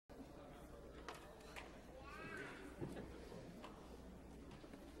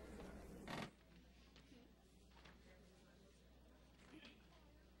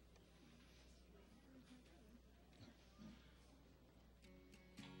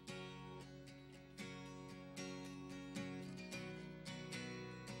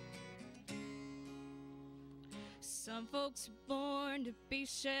Some folks are born to be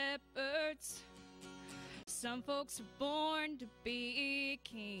shepherds. Some folks are born to be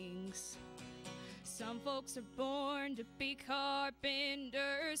kings. Some folks are born to be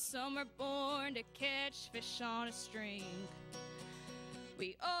carpenters. Some are born to catch fish on a string.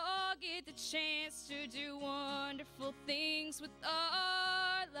 We all get the chance to do wonderful things with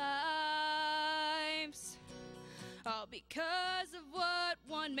our lives, all because of what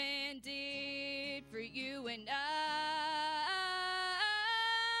one man did for you and I.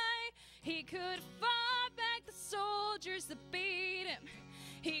 He could have fought back the soldiers that beat him.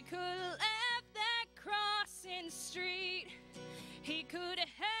 He could have left that cross in the street. He could have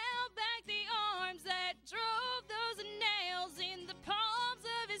held back the arms that drove those nails in the palms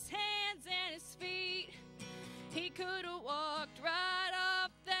of his hands and his feet. He could have walked right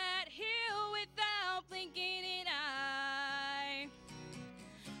off that hill without blinking an eye.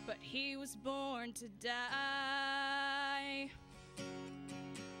 But he was born to die.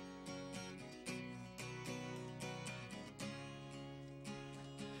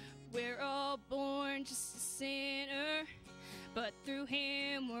 We're all born just a sinner, but through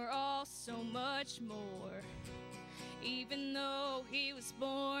him we're all so much more. Even though he was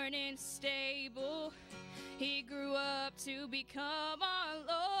born in a stable, he grew up to become our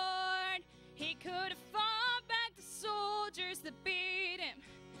Lord. He could have fought back the soldiers that beat him.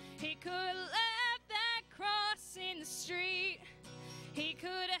 He could have left that cross in the street. He could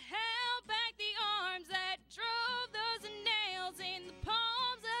have held back the arms that drove those nails in the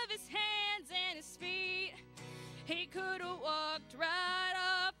palms of his hands and his feet. He could have walked right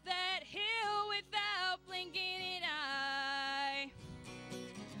off that hill without blinking an eye.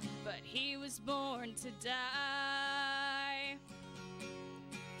 But he was born to die.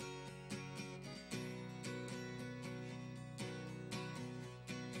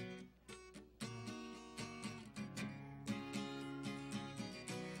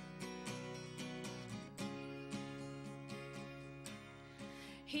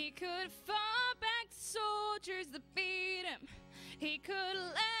 He could have fought back the soldiers that beat him. He could have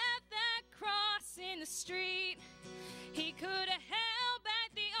left that cross in the street. He could have held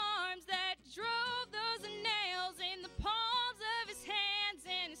back the arms that drove those nails in the palms of his hands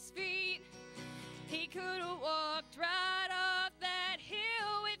and his feet. He could have walked